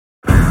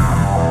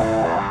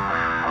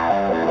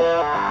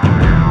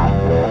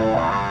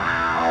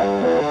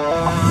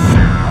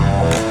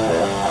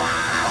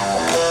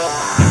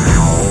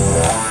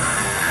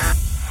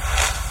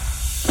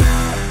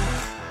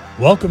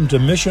Welcome to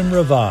Mission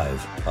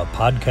Revive, a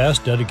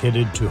podcast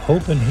dedicated to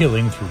hope and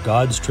healing through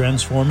God's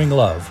transforming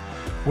love,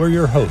 where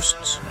your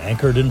hosts,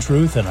 anchored in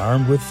truth and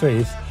armed with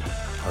faith,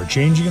 are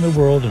changing the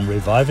world and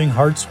reviving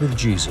hearts with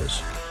Jesus,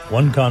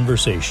 one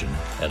conversation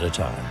at a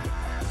time.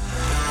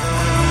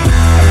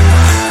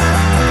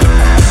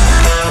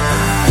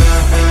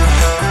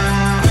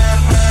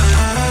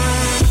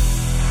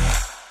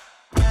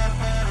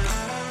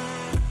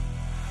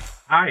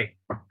 Hi,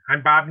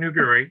 I'm Bob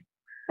Newberry.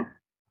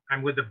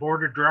 I'm with the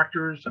Board of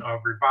Directors of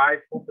Revive,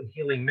 Hope and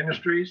Healing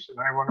Ministries, and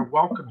I want to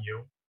welcome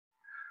you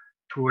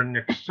to an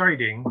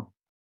exciting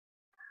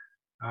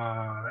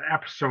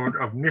episode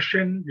of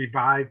Mission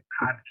Revive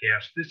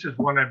podcast. This is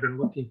one I've been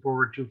looking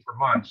forward to for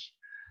months.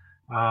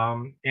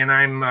 And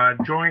I'm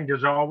joined,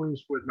 as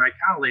always, with my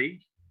colleague.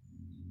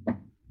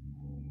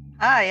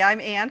 Hi, I'm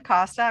Ann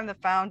Costa. I'm the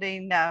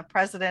founding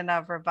president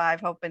of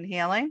Revive, Hope and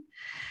Healing.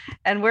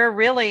 And we're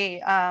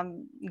really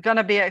going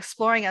to be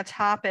exploring a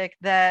topic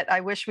that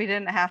I wish we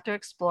didn't have to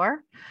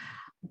explore,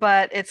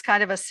 but it's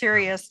kind of a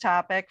serious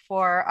topic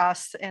for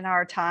us in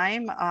our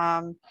time.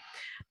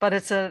 But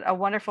it's a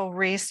wonderful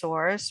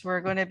resource. We're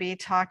going to be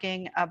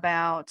talking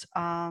about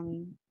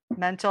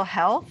mental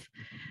health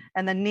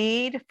and the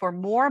need for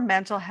more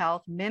mental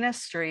health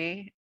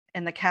ministry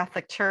in the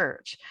Catholic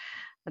Church,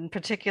 and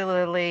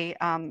particularly,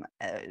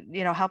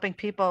 helping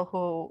people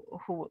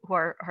who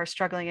are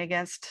struggling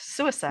against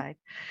suicide.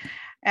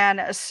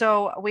 And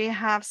so we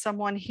have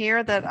someone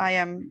here that I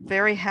am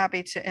very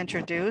happy to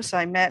introduce.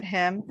 I met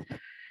him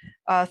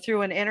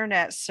through an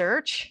internet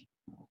search,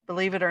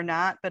 believe it or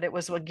not, but it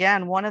was,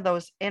 again, one of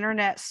those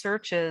internet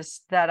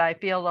searches that I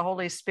feel the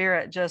Holy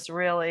Spirit just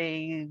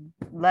really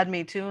led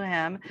me to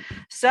him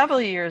several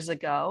years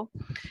ago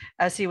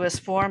as he was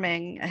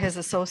forming his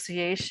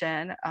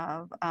association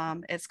of,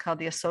 it's called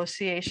the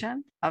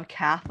Association of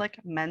Catholic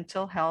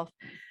Mental Health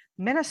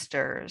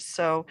Ministers.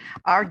 So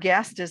our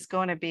guest is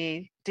going to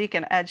be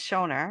Deacon Ed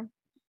Shoener.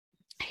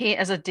 He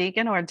is a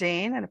deacon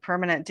ordained and a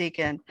permanent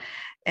deacon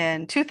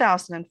in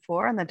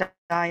 2004 in the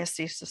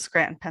Diocese of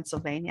Scranton,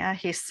 Pennsylvania.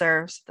 He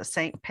serves the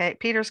St.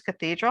 Peter's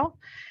Cathedral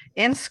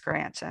in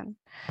Scranton.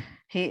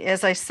 He,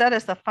 as I said,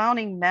 is the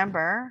founding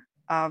member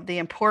of the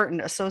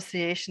important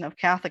Association of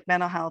Catholic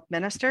Mental Health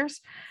Ministers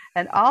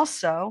and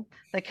also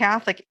the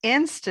Catholic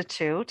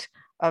Institute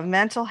of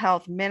Mental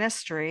Health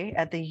Ministry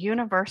at the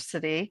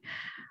University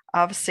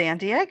of San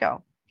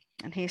Diego.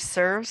 And he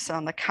serves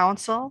on the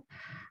Council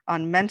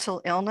on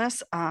Mental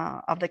Illness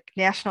of the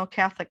National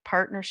Catholic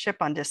Partnership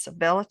on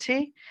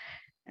Disability.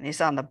 And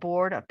he's on the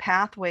board of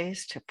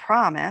Pathways to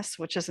Promise,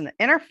 which is an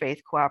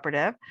interfaith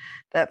cooperative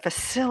that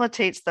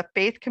facilitates the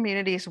faith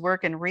community's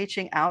work in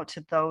reaching out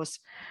to those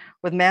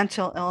with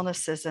mental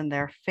illnesses and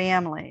their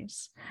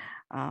families.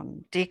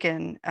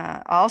 Deacon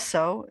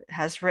also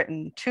has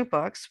written two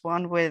books,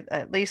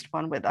 at least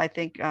one with, I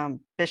think,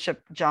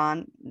 Bishop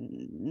John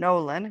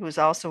Nolan, who's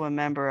also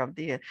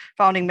a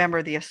founding member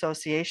of the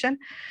association.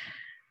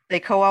 They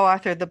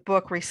co-authored the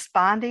book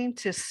Responding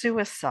to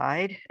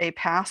Suicide, a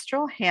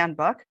pastoral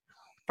handbook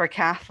for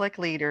Catholic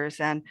leaders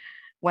and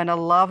when a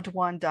loved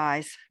one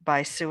dies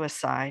by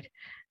suicide.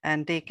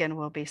 And Deacon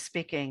will be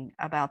speaking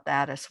about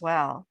that as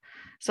well.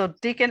 So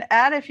Deacon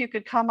Ed, if you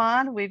could come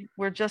on,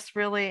 we're just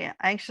really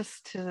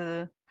anxious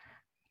to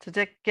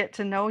get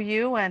to know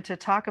you and to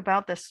talk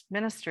about this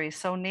ministry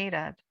so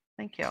needed.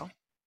 Thank you.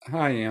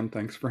 Hi, Ann.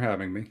 Thanks for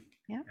having me.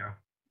 Yeah.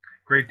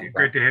 Great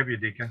to have you,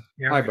 Deacon.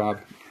 Yeah. Hi,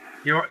 Bob.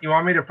 You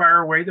want me to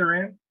fire away there,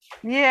 Ann?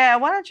 Yeah,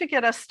 why don't you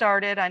get us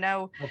started? I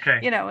know, okay.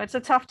 It's a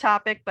tough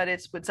topic, but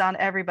it's on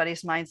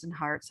everybody's minds and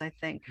hearts, I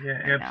think.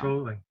 Yeah,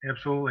 absolutely.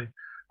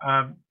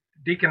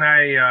 Deacon,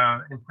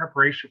 I, in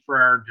preparation for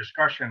our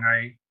discussion,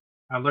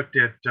 I looked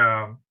at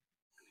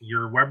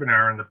your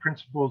webinar on the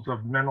principles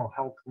of mental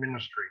health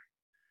ministry.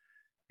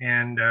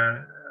 And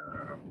a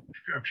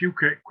few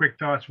quick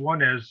thoughts.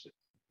 One is,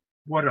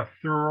 what a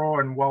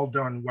thorough and well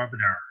done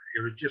webinar.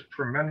 It was just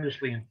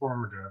tremendously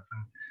informative.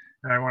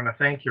 And I want to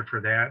thank you for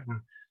that.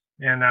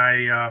 And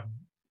I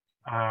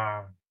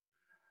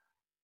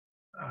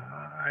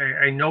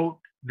note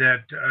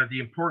that the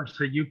importance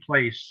that you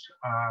place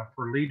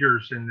for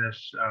leaders in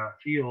this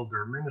field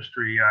or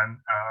ministry on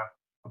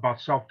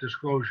about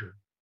self-disclosure.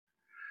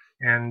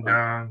 And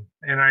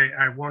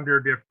I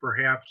wondered if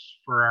perhaps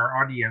for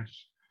our audience,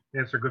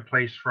 that's a good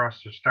place for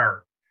us to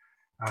start.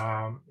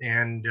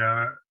 And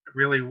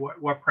really,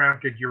 what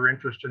prompted your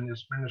interest in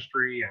this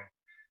ministry,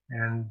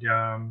 and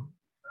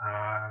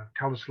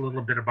tell us a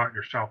little bit about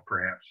yourself,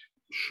 perhaps.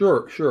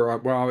 Sure.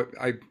 Well,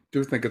 I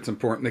do think it's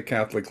important that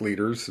Catholic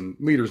leaders and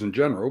leaders in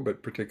general,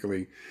 but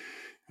particularly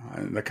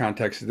in the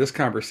context of this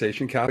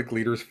conversation, Catholic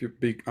leaders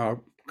be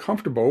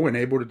comfortable and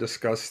able to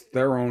discuss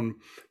their own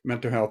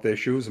mental health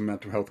issues and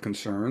mental health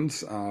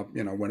concerns,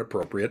 when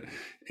appropriate,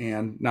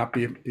 and not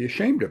be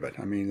ashamed of it.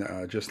 I mean,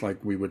 just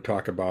like we would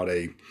talk about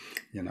a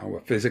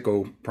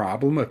physical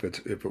problem, if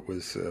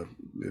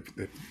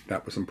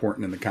that was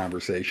important in the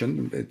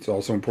conversation, it's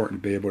also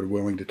important to be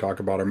willing to talk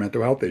about our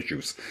mental health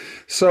issues.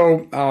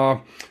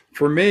 So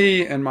for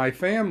me and my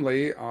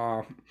family,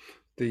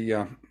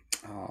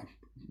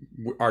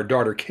 our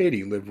daughter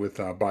Katie lived with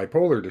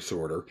bipolar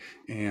disorder,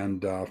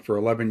 and for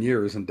 11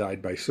 years, and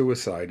died by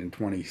suicide in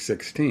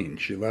 2016.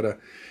 She led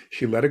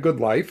a good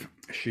life.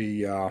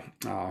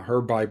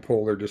 Her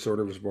bipolar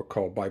disorder was what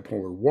called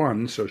bipolar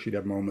 1, so she'd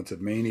have moments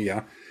of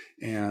mania,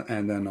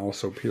 and then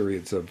also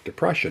periods of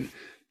depression.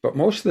 But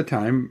most of the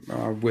time,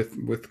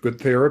 with good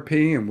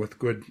therapy and with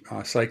good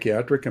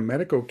psychiatric and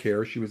medical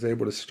care, she was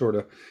able to sort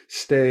of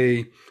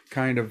stay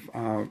kind of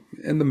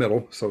in the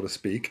middle, so to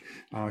speak.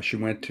 She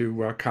went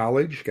to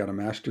college, got a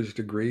master's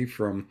degree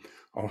from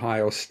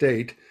Ohio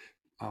State,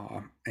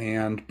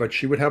 but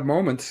she would have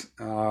moments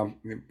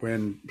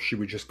when she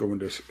would just go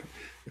into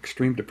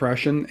extreme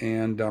depression,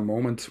 and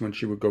moments when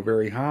she would go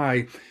very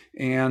high.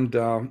 And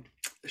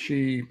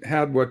she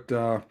had what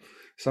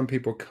some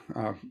people,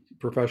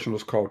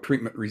 professionals, call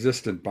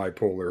treatment-resistant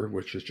bipolar,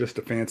 which is just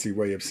a fancy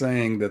way of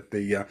saying that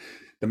the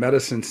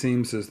medicine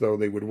seems as though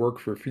they would work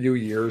for a few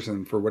years,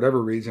 and for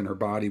whatever reason, her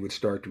body would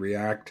start to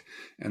react,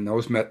 and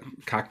those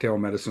cocktail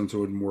medicines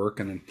wouldn't work,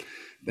 and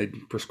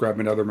they'd prescribe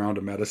another round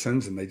of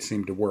medicines, and they'd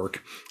seem to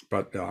work.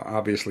 But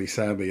obviously,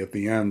 sadly, at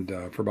the end,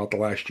 for about the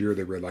last year,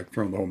 they were like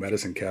throwing the whole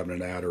medicine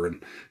cabinet at her,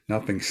 and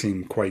nothing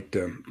seemed quite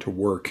to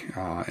work.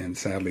 And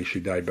sadly, she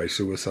died by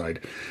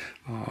suicide.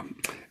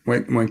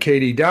 When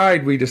Katie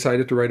died, we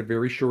decided to write a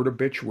very short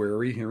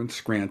obituary here in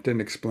Scranton,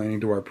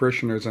 explaining to our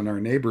parishioners and our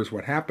neighbors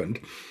what happened.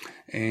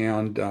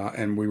 And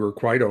we were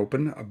quite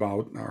open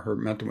about her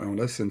mental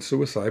illness and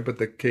suicide, but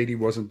that Katie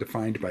wasn't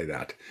defined by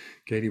that.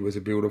 Katie was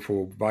a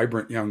beautiful,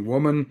 vibrant young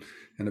woman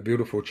and a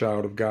beautiful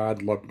child of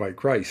God, loved by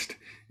Christ.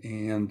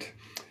 And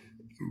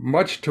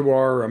much to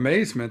our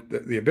amazement,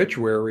 the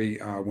obituary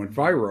went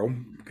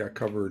viral, got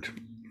covered,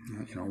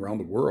 around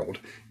the world,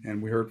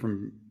 and we heard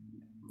from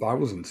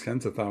thousands,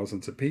 tens of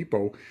thousands of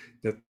people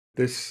that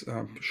this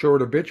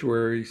short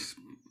obituary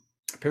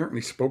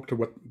apparently spoke to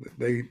what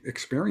they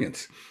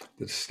experience,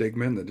 the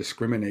stigma and the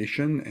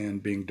discrimination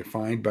and being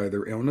defined by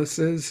their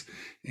illnesses,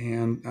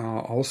 and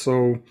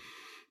also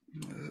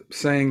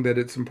saying that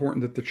it's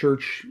important that the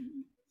church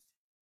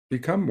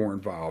become more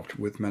involved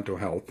with mental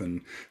health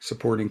and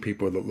supporting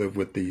people that live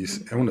with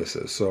these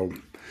illnesses. So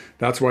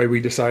that's why we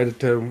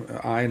decided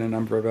I and a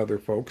number of other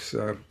folks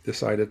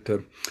decided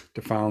to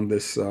found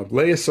this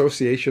lay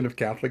association of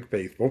Catholic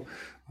faithful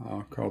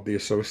called the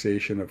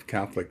Association of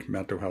Catholic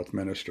Mental Health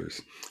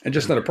Ministers. And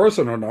just on a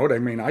personal note, I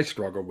mean, I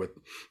struggle with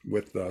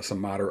some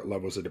moderate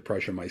levels of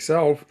depression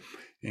myself.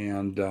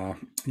 And,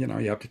 you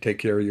have to take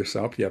care of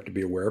yourself. You have to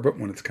be aware of it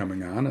when it's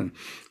coming on. And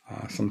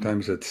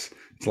sometimes it's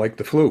like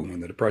the flu. When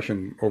the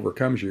depression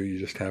overcomes you, you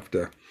just have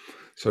to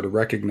sort of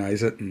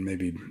recognize it and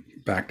maybe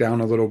back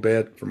down a little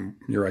bit from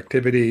your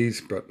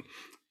activities, but,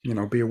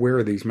 be aware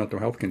of these mental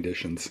health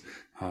conditions.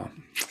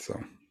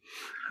 So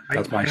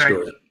that's my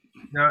story.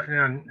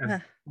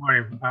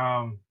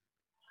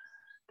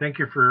 Thank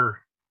you for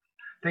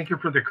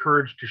the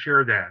courage to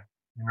share that.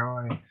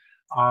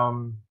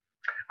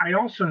 I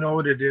also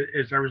noted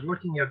as I was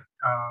looking at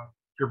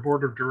your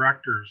board of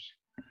directors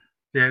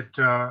that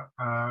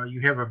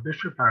you have a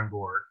bishop on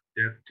board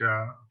that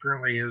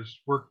apparently has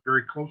worked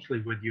very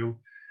closely with you.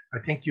 I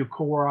think you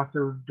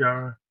co-authored.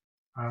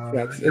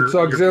 It's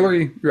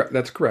auxiliary.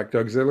 That's correct.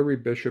 Auxiliary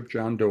Bishop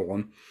John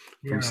Dolan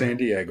from San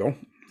Diego,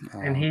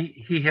 and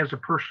he has a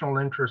personal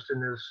interest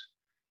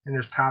in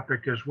this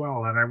topic as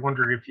well. And I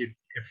wondered if you'd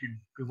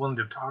be willing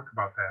to talk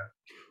about that.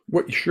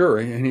 Well, sure,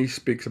 and he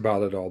speaks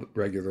about it all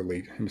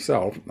regularly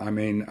himself. I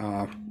mean,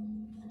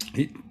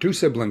 two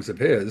siblings of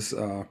his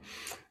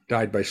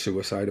died by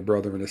suicide, a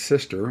brother and a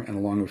sister, and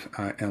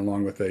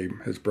along with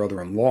his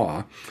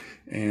brother-in-law,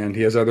 and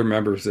he has other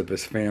members of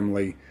his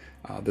family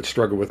that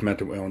struggle with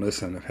mental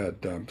illness and have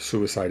had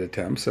suicide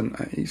attempts. And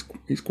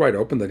he's quite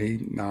open that he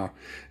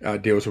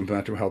deals with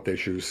mental health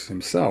issues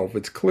himself.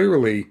 It's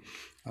clearly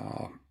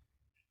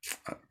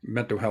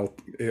mental health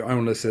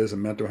illnesses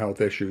and mental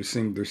health issues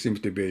there seems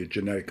to be a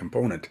genetic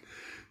component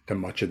to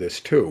much of this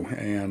too,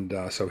 and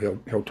so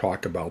he'll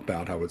talk about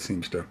that, how it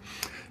seems to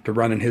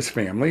run in his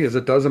family, as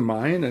it does in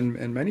mine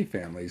and many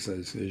families,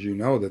 as you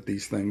know, that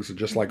these things are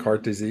just like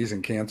heart disease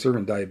and cancer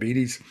and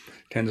diabetes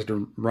tends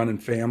to run in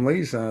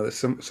families.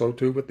 So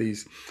too with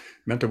these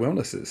mental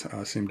illnesses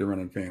seem to run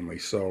in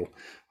families. So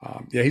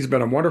he's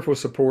been a wonderful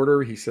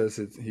supporter. He says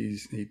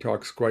he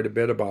talks quite a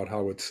bit about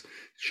how it's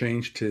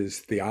changed his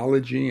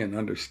theology and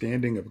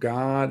understanding of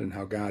God and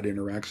how God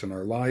interacts in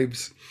our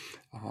lives.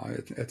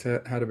 It's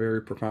had a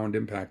very profound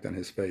impact on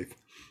his faith.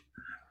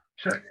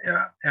 So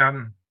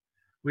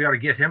we ought to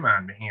get him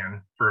on hand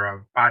for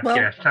a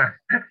podcast. Well,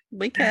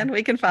 we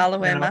can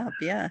follow him up.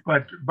 Yeah.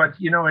 But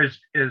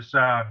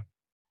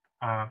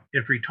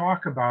if we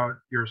talk about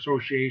your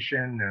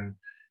association and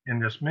in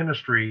this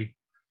ministry,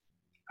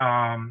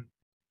 how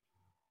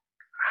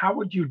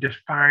would you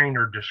define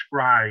or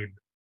describe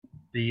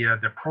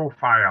the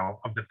profile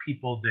of the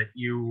people that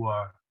you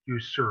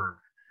serve?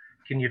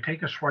 Can you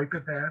take a swipe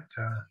at that?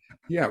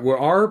 Yeah, well,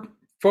 our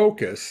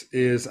focus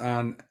is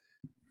on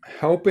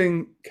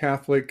helping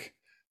Catholic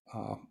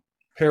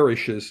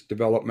parishes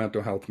develop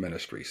mental health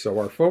ministry. So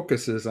our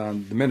focus is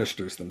on the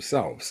ministers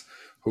themselves,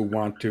 who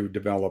want to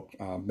develop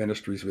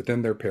ministries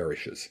within their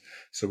parishes.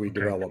 So we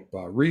Okay. develop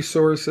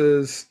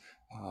resources,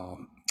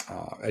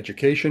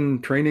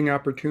 education, training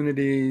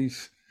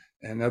opportunities,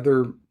 and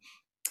other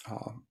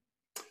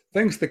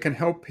things that can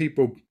help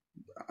people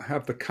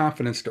have the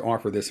confidence to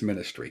offer this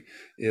ministry.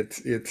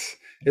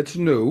 It's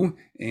new,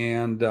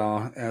 and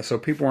so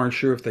people aren't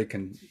sure if they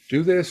can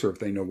do this, or if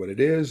they know what it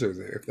is, or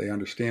if they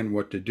understand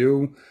what to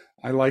do.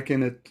 I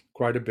liken it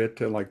quite a bit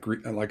to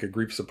like a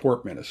grief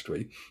support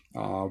ministry,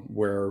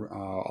 where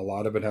a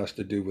lot of it has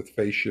to do with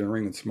faith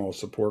sharing and small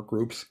support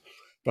groups,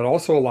 but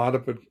also a lot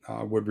of it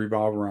would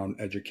revolve around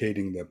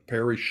educating the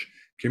parish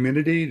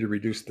community to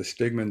reduce the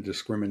stigma and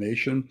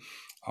discrimination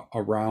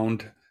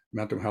around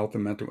mental health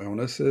and mental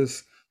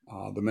illnesses.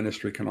 The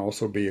ministry can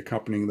also be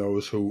accompanying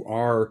those who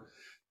are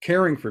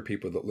caring for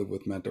people that live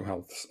with mental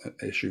health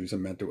issues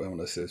and mental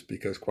illnesses,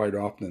 because quite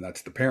often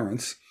that's the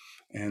parents,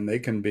 and they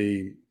can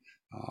be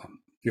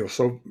feel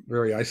so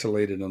very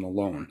isolated and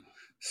alone.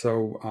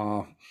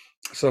 So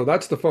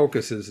that's the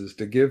focus, is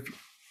to give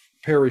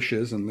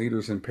parishes and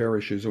leaders in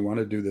parishes who want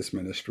to do this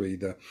ministry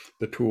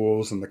the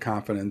tools and the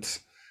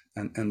confidence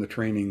and the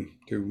training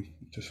to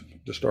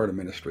start a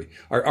ministry.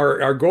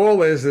 Our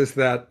goal is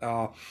that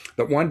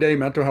that one day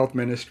mental health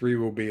ministry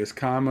will be as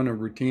common a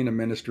routine of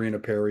ministry in a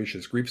parish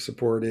as grief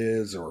support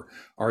is, or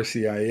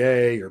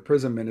RCIA or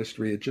prison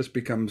ministry. It just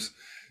becomes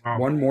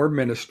one more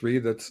ministry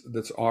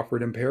that's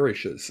offered in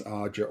parishes,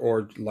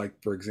 or like,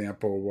 for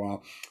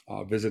example,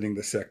 visiting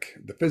the sick.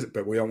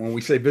 But when we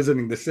say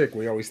visiting the sick,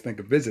 we always think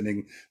of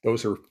visiting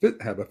those who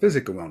have a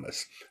physical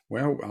illness.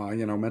 Well,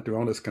 mental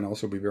illness can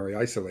also be very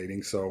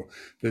isolating. So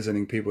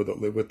visiting people that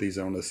live with these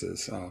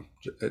illnesses,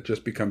 it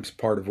just becomes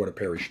part of what a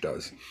parish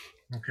does.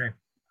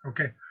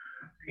 Okay.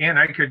 And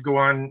I could go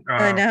on for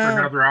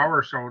another hour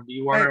or so. Do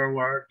you want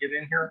to get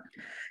in here?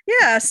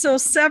 Yeah. So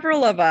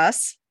several of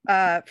us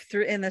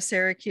through in the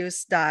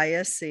Syracuse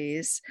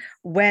diocese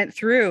went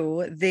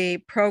through the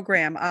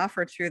program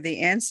offered through the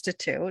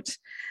Institute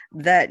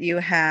that you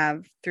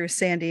have through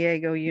San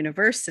Diego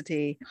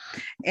University,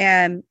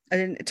 and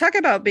talk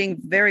about being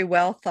very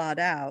well thought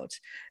out.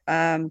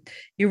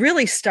 You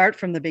really start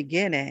from the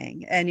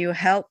beginning, and you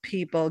help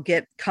people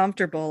get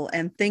comfortable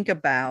and think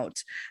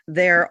about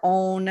their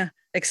own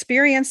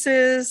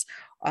experiences,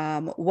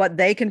 what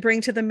they can bring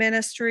to the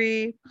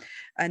ministry,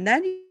 and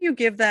then you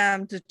give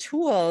them the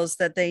tools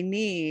that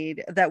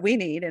we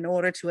need in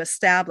order to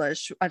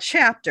establish a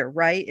chapter.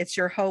 Right? It's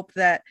your hope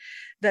that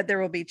there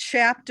will be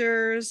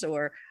chapters,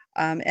 or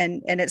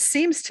and it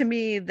seems to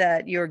me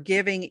that you're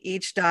giving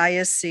each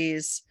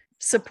diocese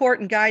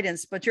support and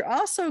guidance, but you're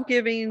also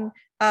giving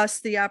us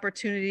the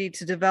opportunity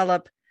to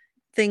develop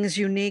things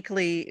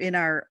uniquely in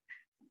our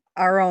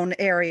own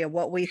area,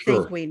 what we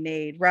think we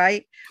need,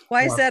 right?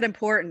 Why is that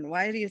important?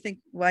 Why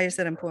is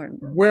that important?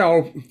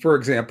 Well, for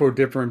example,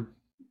 different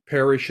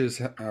parishes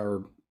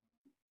have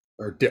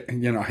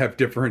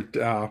different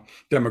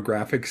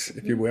demographics,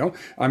 if you will.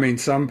 I mean,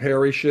 some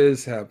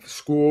parishes have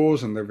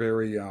schools, and they're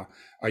very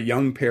a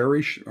young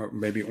parish,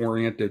 maybe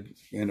oriented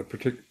in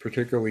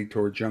particularly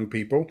towards young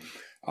people.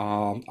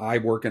 I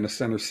work in a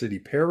center city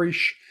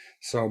parish,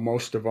 so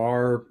most of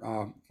our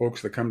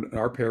folks that come to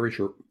our parish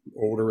are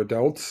older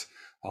adults.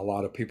 A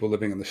lot of people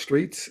living in the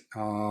streets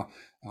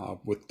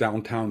with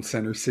downtown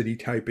center city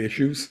type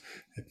issues,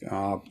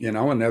 and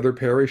other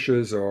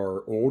parishes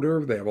are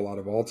older. They have a lot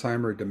of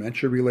Alzheimer,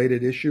 dementia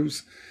related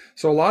issues.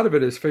 So a lot of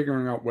it is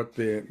figuring out what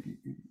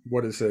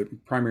is the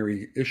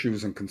primary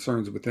issues and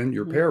concerns within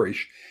your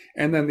parish.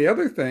 And then the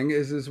other thing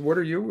is what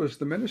are you as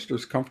the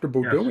ministers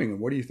comfortable doing, and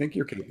what do you think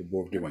you're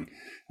capable of doing?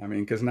 I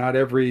mean, because not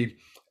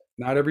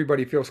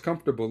everybody feels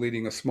comfortable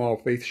leading a small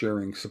faith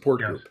sharing support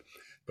group.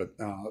 But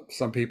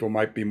some people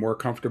might be more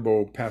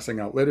comfortable passing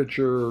out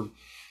literature,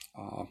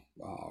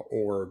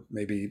 or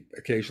maybe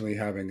occasionally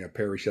having a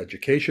parish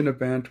education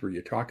event where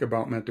you talk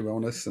about mental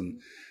illness.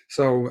 And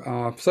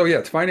so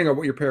it's finding out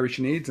what your parish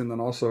needs, and then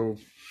also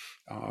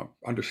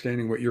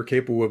understanding what you're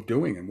capable of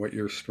doing and what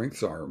your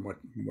strengths are and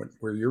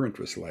where your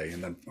interests lay.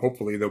 And then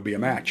hopefully there'll be a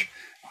match.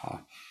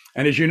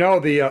 And as you know,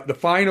 the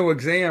final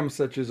exam,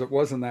 such as it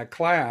was in that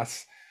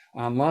class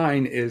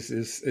online, is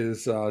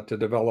to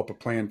develop a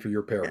plan for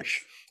your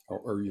parish.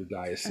 Or your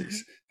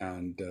diocese,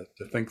 and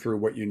to think through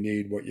what you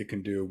need, what you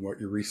can do, what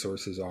your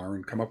resources are,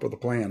 and come up with a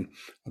plan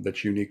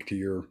that's unique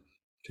to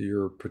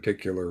your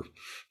particular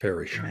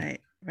parish.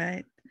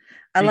 Right.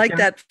 I like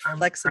that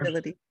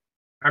flexibility.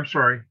 I'm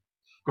sorry.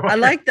 Go ahead.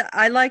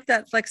 I like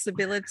that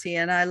flexibility,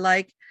 and I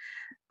like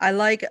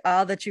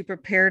all that you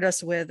prepared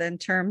us with in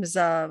terms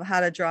of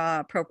how to draw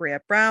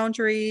appropriate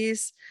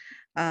boundaries,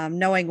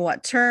 knowing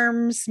what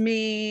terms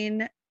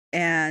mean,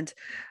 and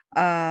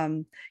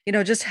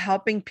just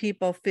helping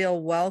people feel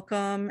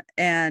welcome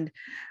and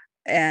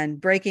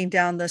breaking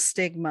down the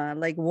stigma,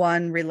 like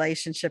one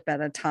relationship at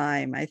a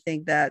time. I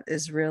think that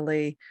is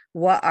really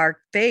what our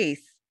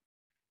faith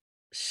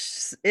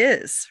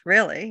is,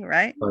 really,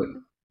 right?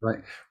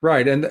 Right,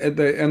 right, and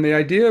the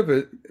idea of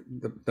it,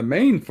 the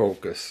main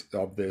focus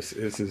of this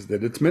is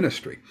that it's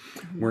ministry.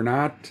 Mhm. We're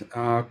not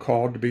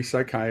called to be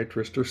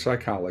psychiatrists or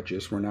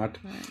psychologists. We're not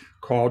Right.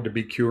 called to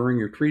be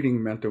curing or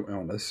treating mental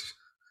illness.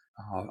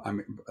 I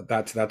mean,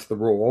 that's the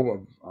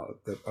role of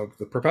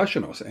the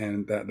professionals,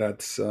 and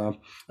that's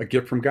a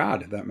gift from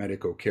God that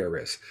medical care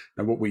is.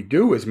 And what we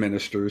do as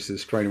ministers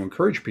is try to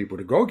encourage people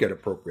to go get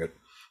appropriate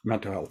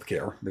mental health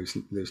care.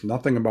 There's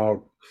nothing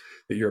about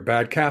that you're a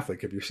bad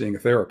Catholic if you're seeing a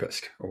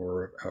therapist,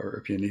 or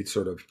if you need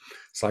sort of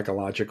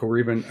psychological or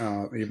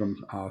even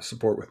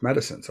support with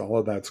medicines. All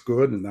of that's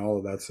good, and all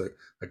of that's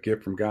a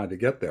gift from God to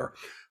get there.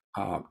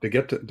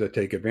 To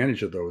take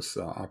advantage of those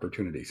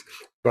opportunities.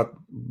 But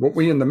what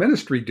we in the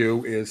ministry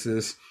do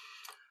is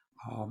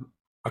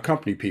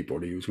accompany people,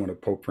 to use one of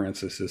Pope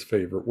Francis's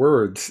favorite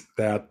words,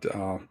 that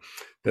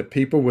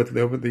people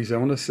live with these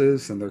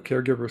illnesses and their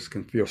caregivers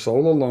can feel so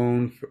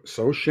alone,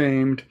 so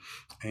shamed,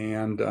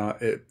 and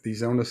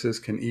these illnesses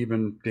can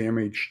even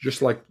damage,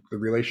 just like the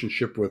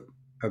relationship with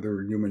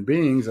other human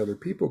beings, other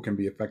people can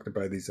be affected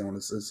by these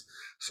illnesses.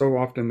 So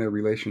often their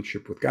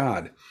relationship with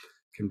God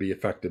can be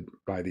affected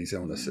by these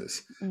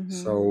illnesses. Mm-hmm.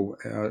 So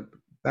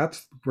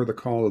that's where the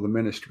call of the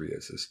ministry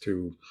is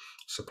to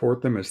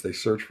support them as they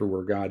search for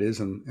where God is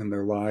in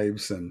their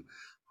lives, and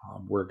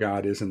where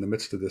God is in the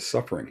midst of this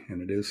suffering.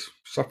 And it is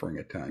suffering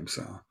at times.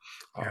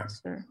 Yeah.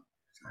 Sure.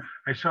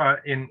 I saw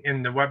in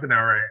the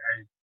webinar,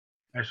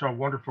 I saw a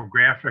wonderful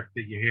graphic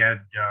that you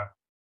had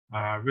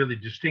really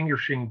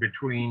distinguishing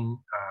between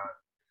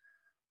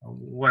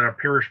what a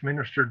parish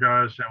minister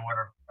does and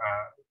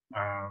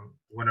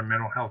what a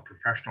mental health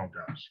professional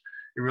does.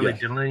 It really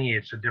Yes.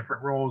 delineates the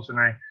different roles. And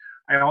I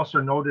also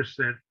noticed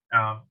that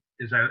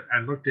as I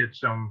looked at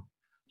some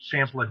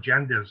sample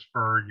agendas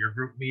for your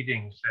group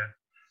meetings, that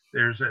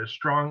there's a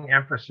strong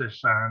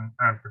emphasis on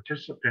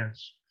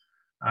participants.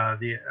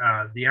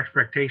 The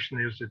expectation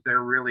is that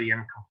they're really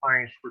in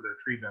compliance with their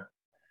treatment,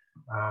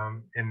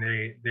 and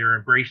they're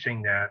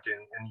embracing that,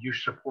 and you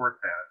support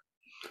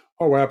that.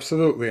 Oh,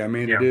 absolutely. I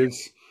mean, Yeah.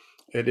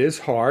 it is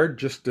hard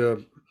just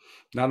to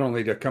not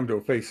only to come to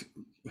a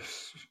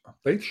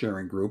faith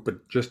sharing group,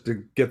 but just to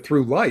get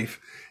through life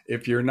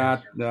if you're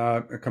not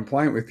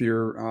compliant with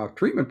your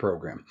treatment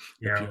program.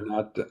 Yeah. If you're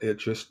not,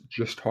 it's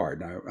just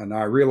hard. And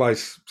I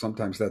realize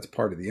sometimes that's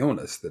part of the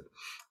illness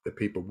that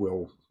people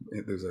will.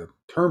 There's a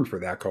term for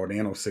that called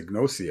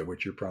anosognosia,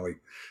 which you're probably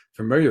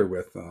familiar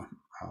with,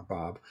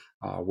 Bob,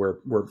 where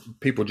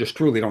people just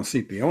truly don't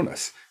seek the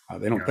illness.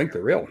 They don't think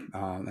they're ill.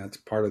 That's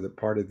part of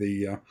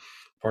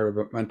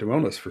a mental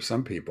illness for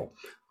some people.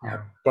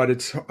 Yeah. But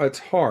it's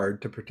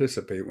hard to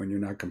participate when you're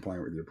not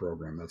compliant with your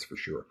program. That's for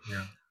sure.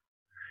 Yeah.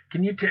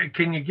 Can you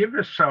give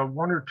us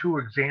one or two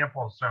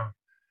examples of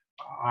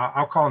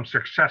I'll call them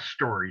success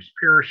stories,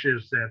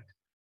 parishes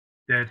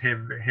that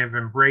have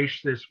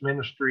embraced this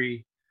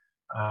ministry,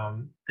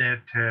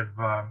 that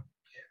have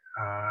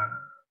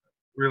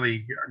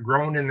really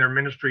grown in their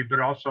ministry, but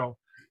also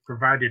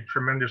provided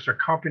tremendous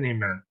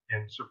accompaniment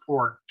and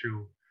support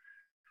to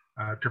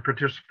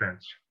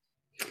participants?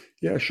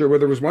 Yeah, sure. Well,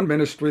 there was one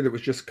ministry that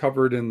was just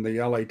covered in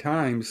the LA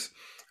Times,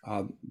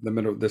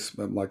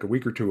 like a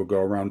week or two ago,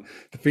 around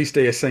the feast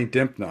day of Saint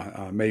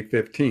Dymphna, May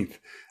 15th.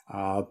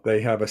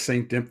 They have a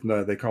Saint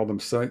Dymphna. They call them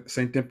Saint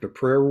Dymphna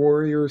prayer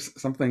warriors,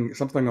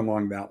 something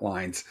along that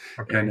lines.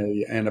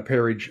 Okay. And a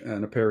parish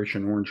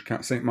in Orange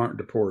County, St. Martin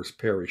de Porres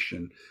Parish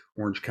in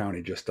Orange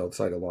County, just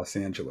outside of Los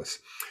Angeles.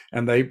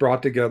 And they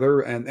brought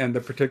together, and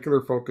the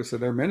particular focus of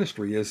their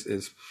ministry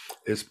is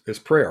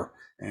prayer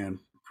and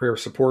prayer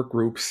support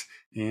groups,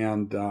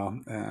 and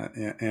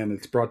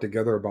it's brought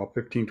together about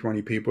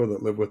 15-20 people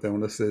that live with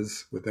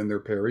illnesses within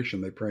their parish,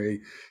 and they pray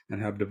and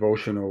have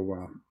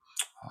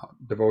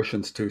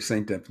devotions to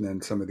Saint Dymphna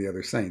and some of the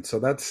other saints. So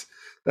that's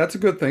a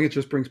good thing. It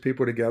just brings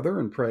people together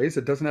and prays.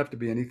 It doesn't have to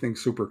be anything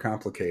super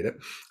complicated,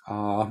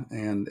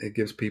 and it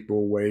gives people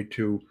a way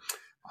to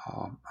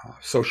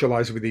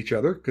socialize with each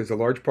other, because a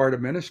large part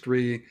of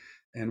ministry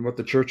and what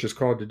the church is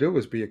called to do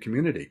is be a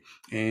community.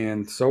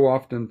 And so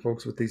often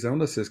folks with these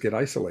illnesses get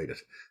isolated.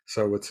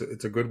 So it's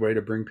a good way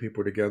to bring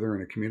people together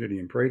in a community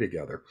and pray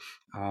together.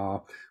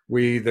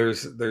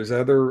 There's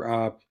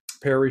other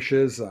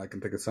parishes, I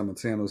can think of some in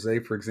San Jose,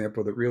 for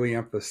example, that really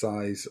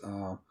emphasize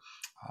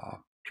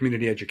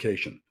community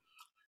education.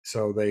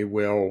 So they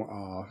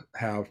will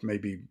have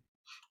maybe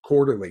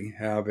quarterly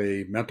have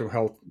a mental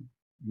health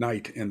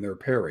night in their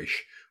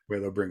parish, where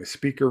they'll bring a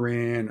speaker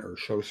in or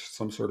show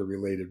some sort of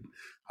related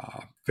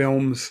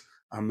films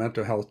on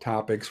mental health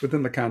topics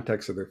within the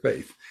context of their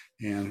faith,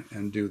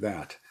 and do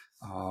that.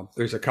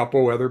 There's a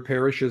couple other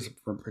parishes,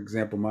 for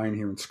example, mine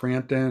here in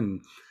Scranton,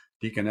 and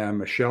Deacon and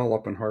Michelle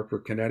up in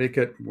Hartford,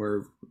 Connecticut.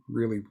 We're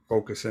really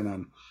focusing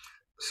on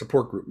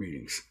support group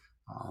meetings.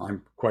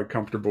 I'm quite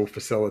comfortable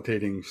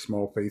facilitating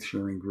small faith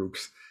sharing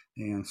groups,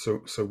 and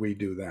so we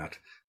do that.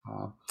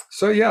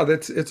 So yeah,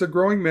 it's a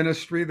growing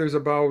ministry. There's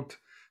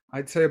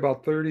I'd say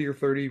about 30 or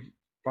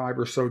 35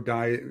 or so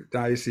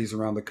dioceses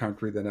around the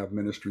country that have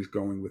ministries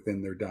going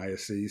within their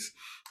diocese.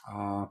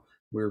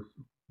 We're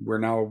we're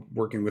now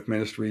working with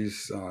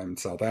ministries in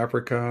South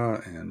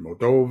Africa and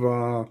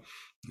Moldova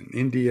and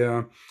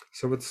India.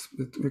 So it's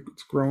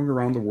growing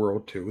around the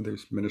world too.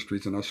 There's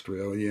ministries in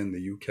Australia and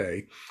the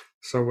UK.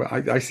 So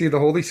I see the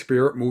Holy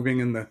Spirit moving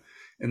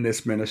in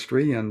this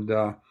ministry, and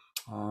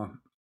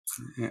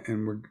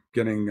we're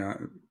getting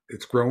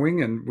it's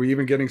growing, and we're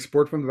even getting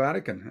support from the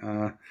Vatican.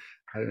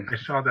 I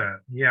saw that.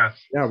 Yes.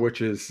 Yeah,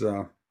 which is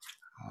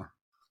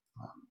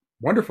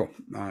wonderful.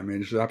 I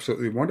mean, it's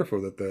absolutely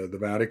wonderful that the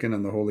Vatican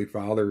and the Holy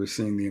Father is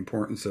seeing the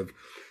importance of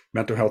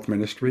mental health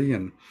ministry.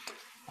 And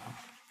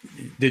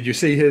did you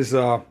see his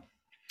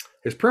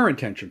prayer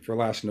intention for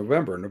last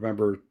November?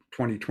 November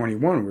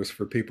 2021 was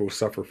for people who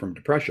suffer from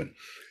depression.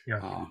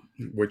 Yeah.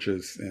 Which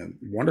is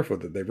wonderful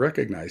that they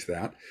recognize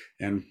that.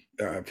 And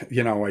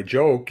I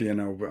joke,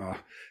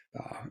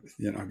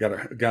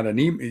 got an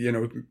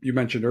email. You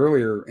mentioned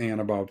earlier, Anne,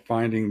 about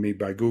finding me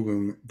by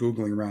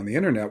googling around the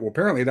internet. Well,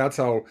 apparently that's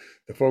how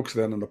the folks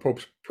then in the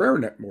Pope's Prayer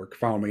Network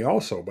found me,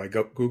 also by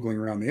googling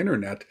around the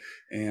internet,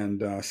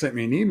 and sent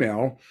me an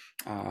email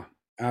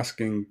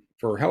asking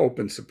for help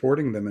in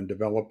supporting them in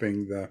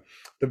developing the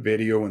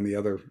video and the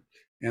other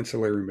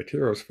ancillary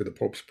materials for the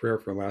Pope's prayer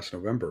for last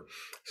November.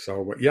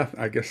 So yeah,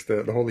 I guess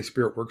the Holy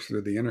Spirit works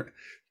through the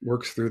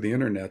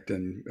internet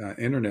and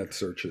internet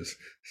searches.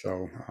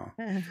 So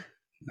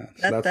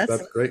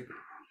that's great.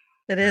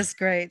 It is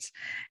great.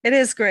 It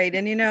is great.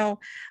 And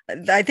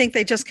I think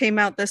they just came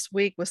out this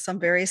week with some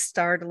very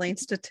startling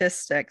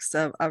statistics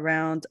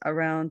around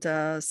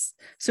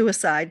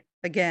suicide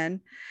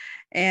again.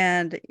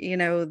 And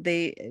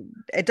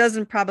it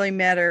doesn't probably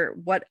matter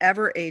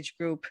whatever age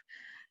group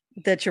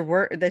that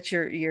you're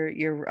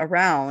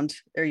around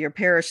or your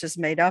parish is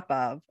made up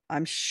of.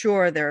 I'm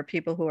sure there are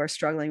people who are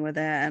struggling with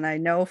that, and I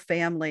know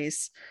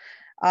families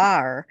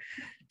are.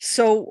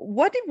 So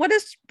what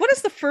is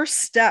the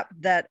first step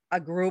that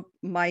a group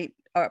might,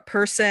 a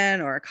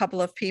person or a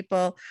couple of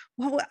people,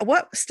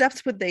 what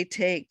steps would they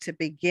take to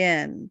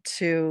begin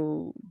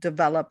to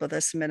develop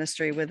this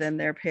ministry within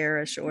their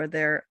parish or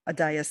their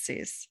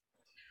diocese?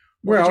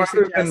 Well,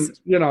 other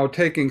than,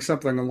 taking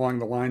something along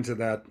the lines of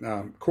that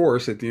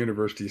course at the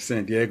University of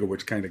San Diego,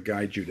 which kind of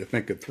guides you to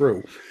think it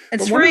through.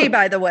 It's free,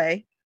 by the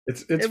way.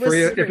 It's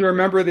free. If you're a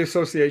member of the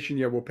association,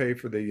 we'll pay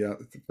for the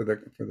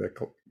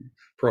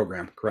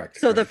program. Correct.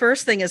 So the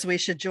first thing is we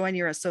should join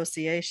your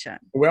association.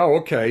 Well,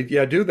 okay,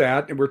 yeah, do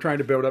that, and we're trying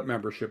to build up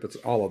membership. It's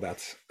all of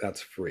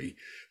that's free.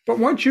 But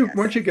once you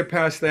get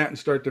past that and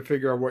start to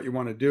figure out what you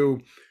want to do,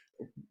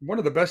 one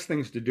of the best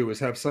things to do is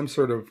have some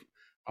sort of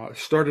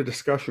start a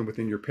discussion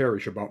within your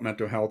parish about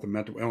mental health and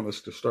mental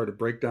illness, to start to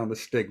break down the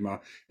stigma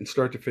and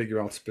start to figure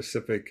out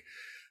specific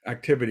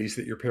activities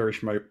that your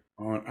parish might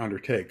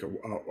undertake.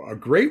 A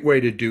great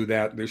way to do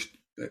that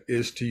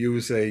is to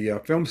use a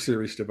film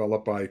series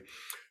developed by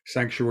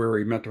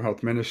Sanctuary Mental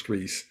Health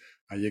Ministries.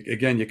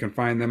 You can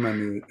find them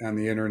on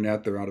the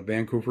internet. They're out of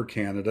Vancouver,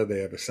 Canada. They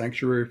have a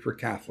Sanctuary for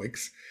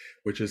Catholics,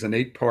 which is an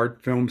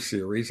 8-part film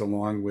series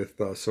along with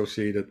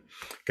associated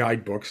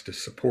guidebooks to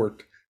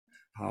support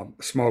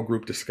small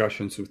group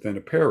discussions within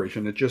a parish.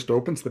 And it just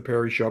opens the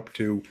parish up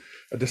to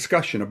a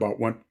discussion about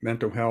what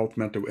mental health,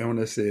 mental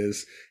illness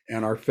is,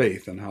 and our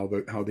faith, and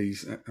how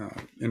these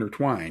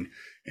intertwine.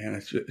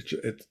 And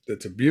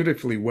it's a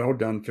beautifully well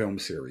done film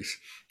series.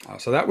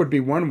 So that would be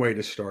one way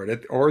to start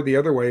it. Or the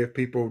other way, if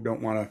people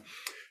don't want to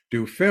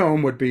do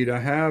film, would be to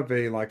have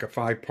a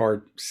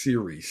 5-part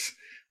series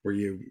where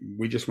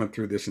we just went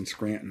through this in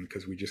Scranton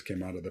because we just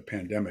came out of the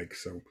pandemic.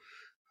 So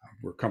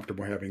we're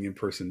comfortable having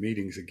in-person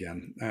meetings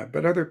again.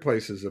 But other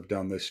places have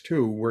done this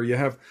too, where you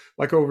have,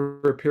 over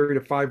a period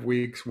of 5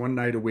 weeks, one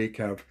night a week,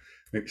 have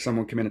maybe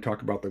someone come in and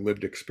talk about their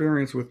lived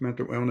experience with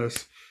mental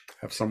illness,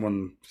 have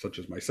someone such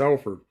as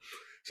myself or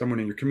someone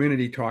in your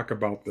community talk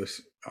about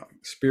this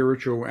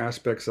spiritual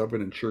aspects of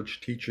it and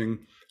church teaching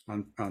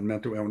on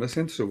mental illness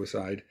and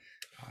suicide,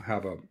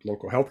 have a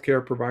local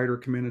healthcare provider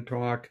come in and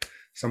talk,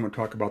 someone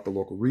talk about the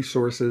local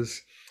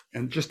resources,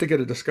 and just to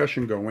get a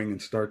discussion going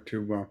and start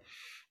to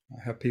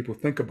have people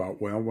think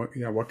about,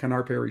 what can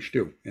our parish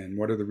do, and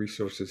what are the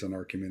resources in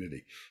our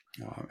community,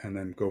 and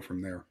then go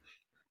from there.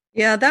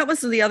 Yeah, that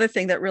was the other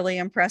thing that really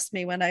impressed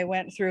me when I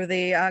went through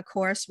the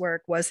coursework,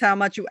 was how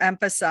much you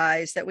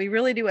emphasize that we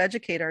really do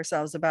educate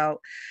ourselves about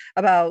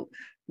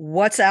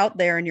what's out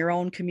there in your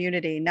own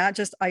community, not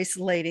just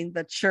isolating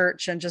the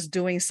church and just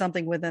doing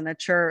something within a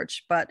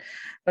church, but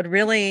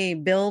really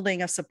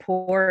building a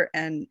support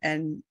and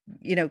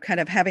kind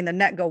of having the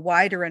net go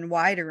wider and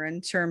wider in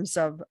terms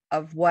of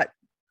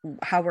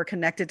how we're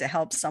connected to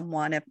help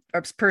someone, if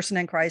a person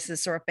in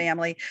crisis or a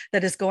family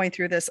that is going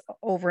through this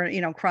over,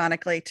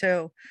 chronically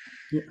too.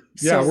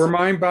 Yeah, we're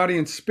mind, body,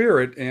 and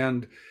spirit.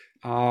 And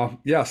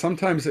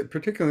sometimes,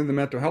 particularly in the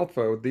mental health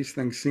field, these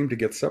things seem to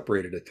get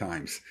separated at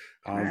times.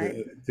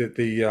 Right.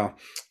 The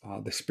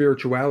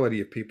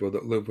spirituality of people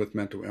that live with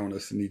mental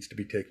illness needs to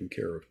be taken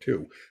care of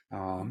too.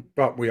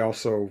 But we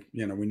also,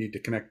 we need to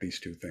connect these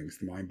two things,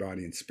 the mind,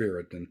 body, and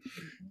spirit, and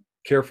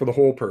care for the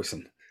whole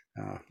person.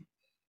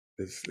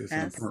 Is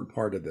an important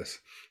part of this.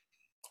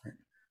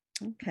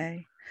 Right.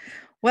 Okay.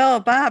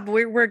 Well, Bob,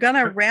 we're going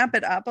to wrap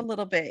it up a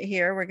little bit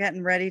here. We're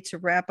getting ready to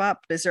wrap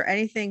up. Is there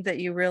anything that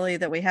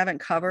we haven't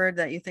covered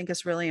that you think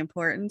is really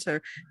important?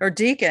 Or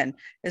Deacon,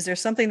 is there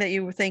something that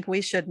you think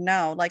we should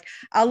know? Like,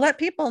 I'll let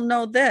people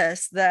know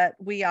that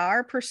we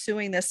are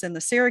pursuing this in the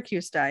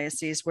Syracuse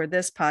Diocese where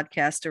this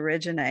podcast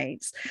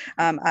originates.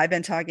 I've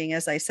been talking,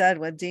 as I said,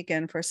 with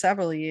Deacon for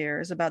several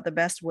years about the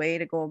best way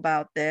to go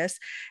about this.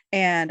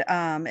 And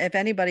if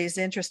anybody's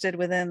interested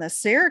within the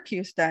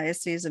Syracuse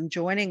Diocese of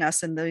joining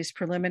us in these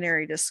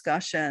preliminary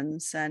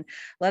discussions and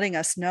letting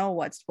us know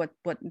what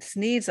its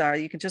needs are,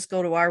 you can just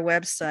go to our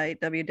website,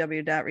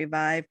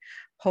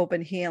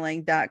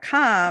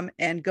 www.revivehopeandhealing.com,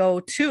 and go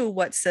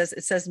to it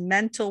says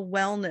mental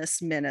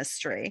wellness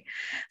ministry.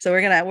 So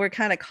we're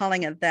kind of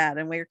calling it that.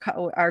 And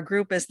our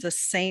group is the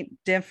St.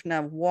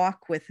 Dymphna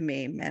Walk With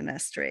Me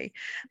ministry.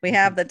 We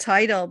have the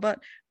title, but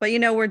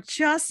we're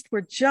just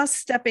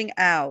stepping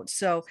out.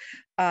 So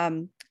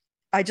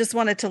I just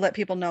wanted to let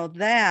people know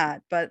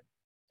that, but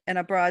in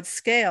a broad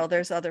scale,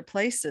 there's other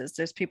places.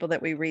 There's people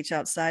that we reach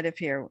outside of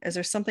here. Is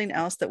there something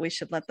else that we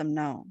should let them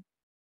know?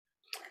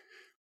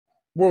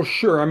 Well,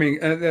 sure. I mean,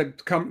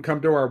 come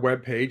to our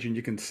webpage and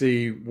you can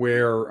see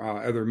where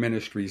other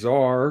ministries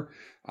are.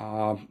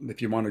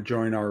 If you want to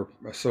join our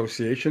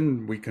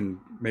association, we can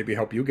maybe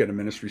help you get a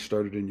ministry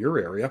started in your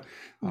area.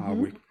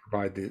 We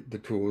provide the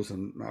tools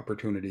and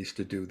opportunities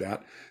to do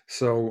that.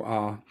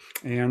 So,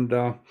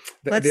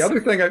 the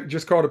other thing I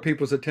just call to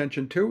people's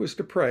attention too is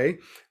to pray.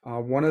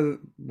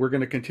 We're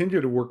going to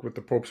continue to work with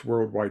the Pope's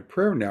Worldwide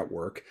Prayer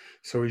Network.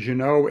 So as you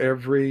know,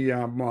 every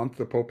month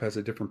the Pope has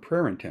a different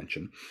prayer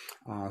intention.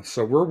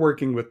 So we're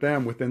working with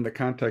them within the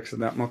context of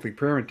that monthly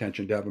prayer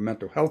intention to have a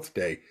mental health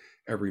day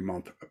every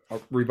month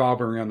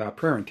revolving around that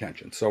prayer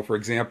intention. So for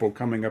example,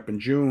 coming up in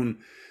June,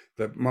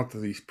 the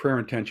monthly prayer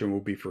intention will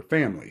be for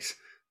families.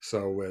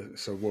 So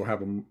we'll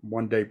have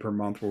one day per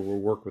month where we'll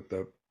work with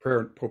the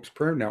Pope's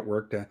Prayer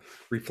Network to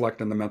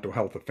reflect on the mental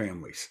health of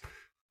families.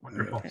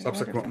 Wonderful.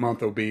 Subsequent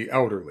month will be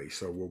elderly,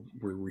 so we'll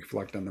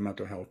reflect on the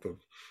mental health of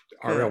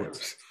our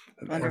elders.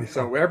 And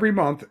so every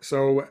month,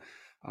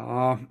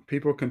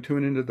 people can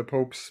tune into the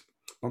Pope's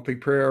monthly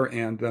prayer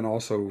and then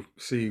also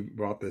see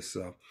about this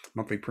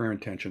monthly prayer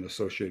intention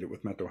associated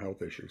with mental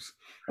health issues.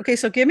 Okay,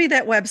 so give me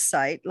that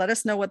website. Let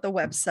us know what the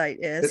website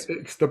is.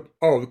 It's the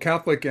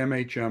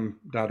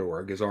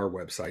CatholicMHM.org is our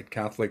website.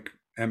 Catholic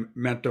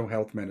Mental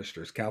Health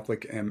Ministers,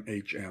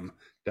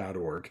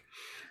 CatholicMHM.org.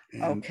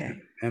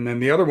 Okay. And then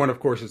the other one, of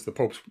course, is the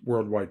Pope's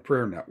Worldwide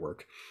Prayer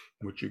Network,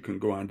 which you can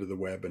go onto the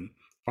web and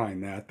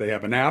find that. They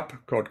have an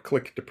app called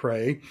Click to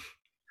Pray,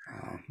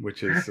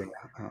 which is,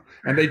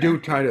 and they do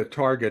try to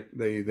target,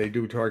 they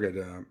do target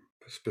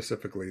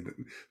specifically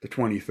the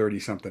 20, 30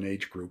 something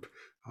age group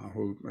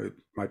who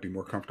might be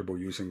more comfortable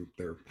using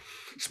their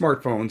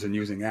smartphones and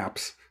using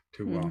apps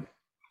to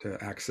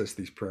access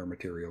these prayer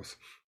materials.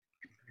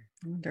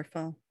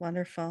 Wonderful.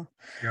 Wonderful.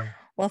 Yeah.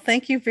 Well,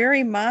 thank you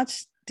very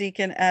much,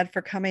 Deacon Ed,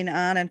 for coming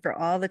on and for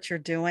all that you're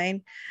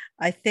doing.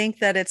 I think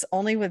that it's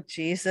only with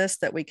Jesus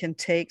that we can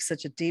take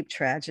such a deep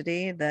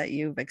tragedy that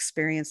you've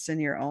experienced in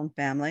your own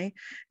family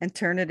and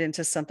turn it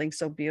into something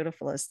so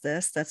beautiful as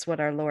this. That's what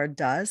our Lord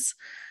does.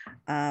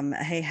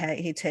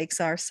 He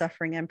takes our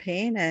suffering and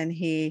pain and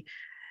he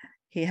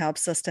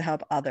helps us to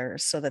help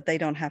others so that they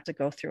don't have to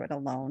go through it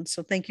alone.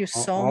 So thank you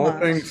so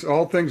much.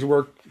 All things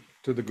work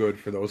to the good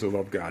for those who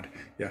love God.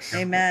 Yes.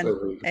 Amen.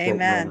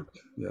 Amen.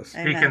 Yes.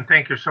 Amen. Deacon,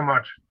 thank you so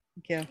much.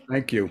 Thank you.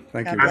 Thank you.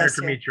 God Honored bless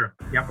to you. meet you.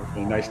 Yep.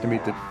 Okay, nice to meet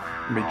you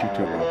too,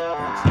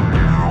 Bob. Thanks.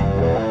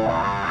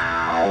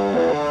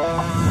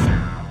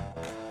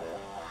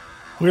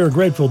 We are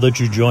grateful that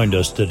you joined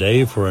us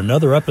today for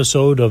another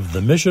episode of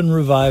the Mission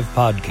Revive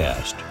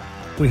podcast.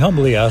 We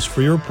humbly ask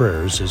for your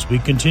prayers as we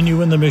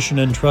continue in the mission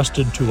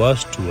entrusted to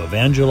us to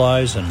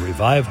evangelize and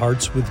revive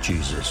hearts with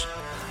Jesus.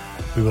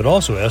 We would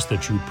also ask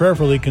that you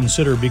prayerfully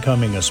consider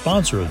becoming a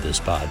sponsor of this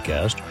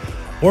podcast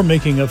or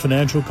making a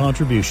financial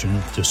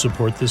contribution to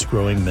support this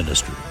growing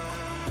ministry.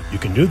 You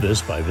can do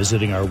this by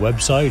visiting our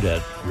website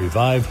at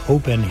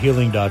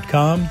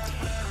revivehopeandhealing.com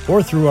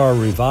or through our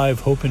Revive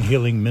Hope and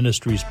Healing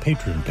Ministries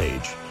patron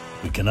page.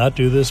 We cannot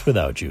do this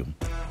without you.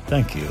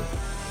 Thank you.